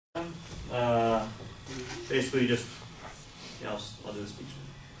basically just, yeah, I'll do the speech.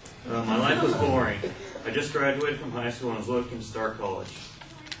 My life was boring. I just graduated from high school and was looking to start college.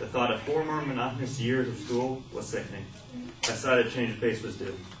 The thought of 4 more monotonous years of school was sickening. I decided a change of pace was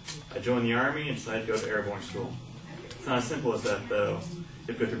due. I joined the Army and decided to go to airborne school. It's not as simple as that, though. You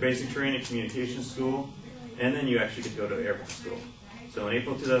have to go through basic training, communication school, and then you actually get to go to airborne school. So in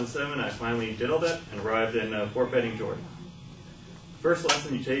April 2007, I finally did all that and arrived in Fort Benning, Georgia. The first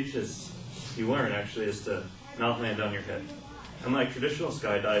lesson you learn actually, is to not land on your head. Unlike traditional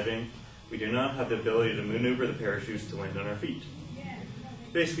skydiving, we do not have the ability to maneuver the parachutes to land on our feet.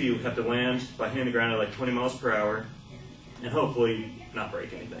 Basically, you have to land by hitting the ground at like 20 miles per hour and hopefully not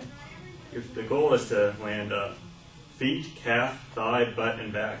break anything. The goal is to land feet, calf, thigh, butt,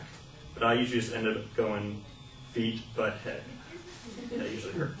 and back. But I usually just end up going feet, butt, head. That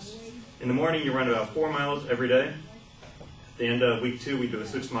usually hurts. In the morning, you run about 4 miles every day. At the end of week 2, we do a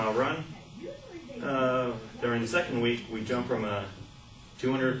 6-mile run. During the second week, we jump from a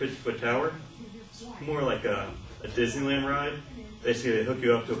 250-foot tower, more like a Disneyland ride. Basically, they hook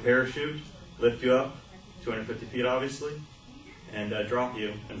you up to a parachute, lift you up, 250 feet obviously, and drop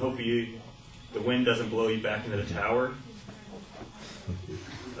you, and hopefully the wind doesn't blow you back into the tower.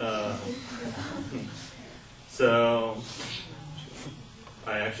 So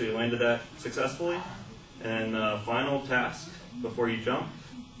I actually landed that successfully. And the final task before you jump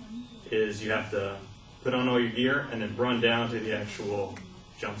is you have to put on all your gear and then run down to the actual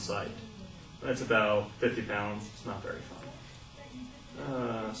jump site. That's about 50 pounds. It's not very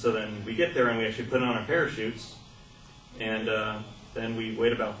fun. So then we get there and we actually put on our parachutes, and then we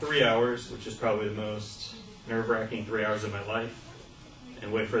wait about 3 hours, which is probably the most nerve-wracking 3 hours of my life,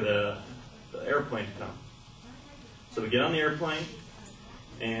 and wait for the airplane to come. So we get on the airplane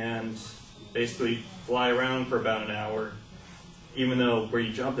and basically fly around for about an hour, even though where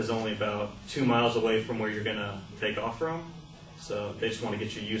you jump is only about 2 miles away from where you're going to take off from. So they just want to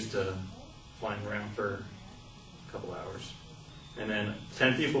get you used to flying around for a couple hours. And then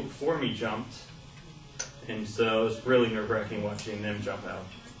 10 people before me jumped, and so it was really nerve-wracking watching them jump out.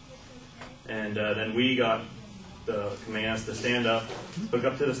 And then we got the commands to stand up, hook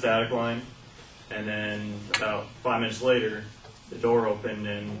up to the static line, and then about 5 minutes later, the door opened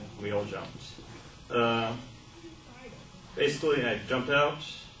and we all jumped. Basically, I jumped out,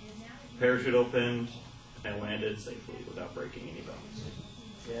 parachute opened, and landed safely without breaking any bones.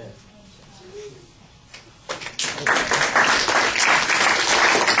 Yeah.